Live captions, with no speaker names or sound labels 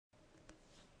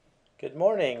Good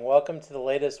morning. Welcome to the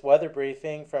latest weather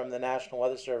briefing from the National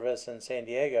Weather Service in San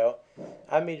Diego.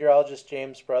 I'm meteorologist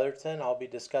James Brotherton. I'll be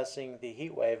discussing the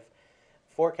heat wave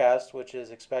forecast, which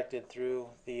is expected through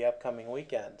the upcoming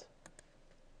weekend.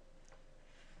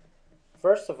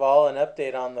 First of all, an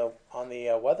update on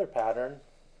the weather pattern.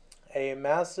 A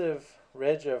massive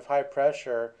ridge of high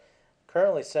pressure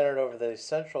currently centered over the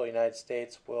central United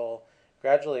States will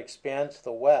gradually expand to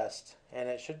the west, and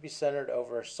it should be centered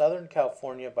over Southern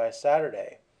California by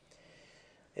Saturday.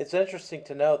 It's interesting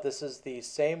to note this is the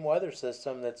same weather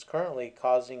system that's currently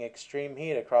causing extreme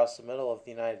heat across the middle of the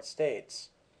United States.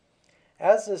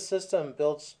 As this system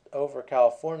builds over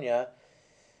California,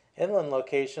 inland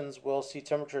locations will see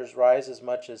temperatures rise as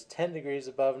much as 10 degrees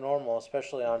above normal,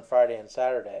 especially on Friday and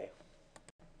Saturday.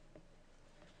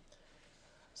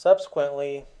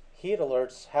 Subsequently, heat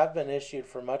alerts have been issued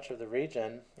for much of the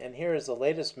region, and here is the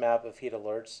latest map of heat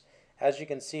alerts. As you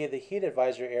can see, the heat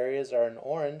advisory areas are in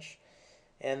orange,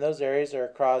 and those areas are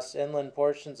across inland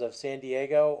portions of San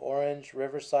Diego, Orange,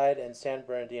 Riverside, and San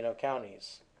Bernardino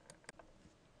counties.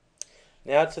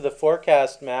 Now to the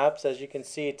forecast maps. As you can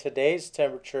see, today's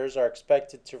temperatures are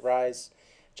expected to rise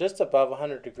just above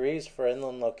 100 degrees for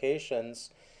inland locations.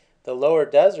 The lower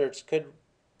deserts could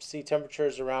see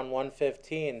temperatures around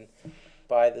 115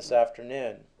 by this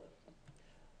afternoon.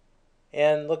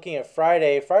 And looking at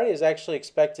Friday is actually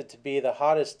expected to be the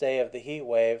hottest day of the heat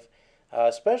wave,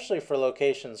 especially for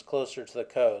locations closer to the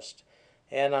coast.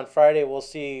 And on Friday we'll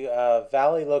see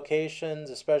valley locations,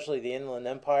 especially the Inland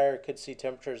Empire, could see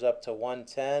temperatures up to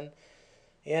 110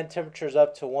 and temperatures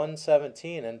up to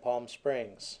 117 in Palm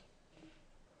Springs.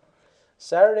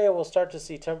 Saturday we'll start to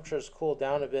see temperatures cool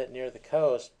down a bit near the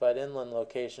coast, but inland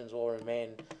locations will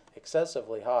remain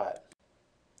excessively hot.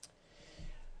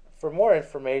 For more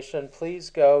information,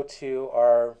 please go to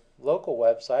our local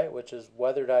website, which is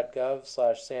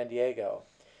weather.gov/San Diego.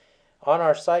 On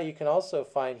our site, you can also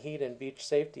find heat and beach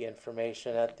safety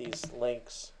information at these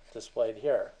links displayed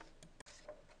here.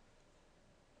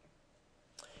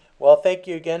 Well, thank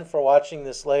you again for watching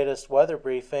this latest weather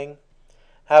briefing.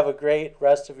 Have a great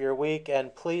rest of your week,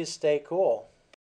 and please stay cool.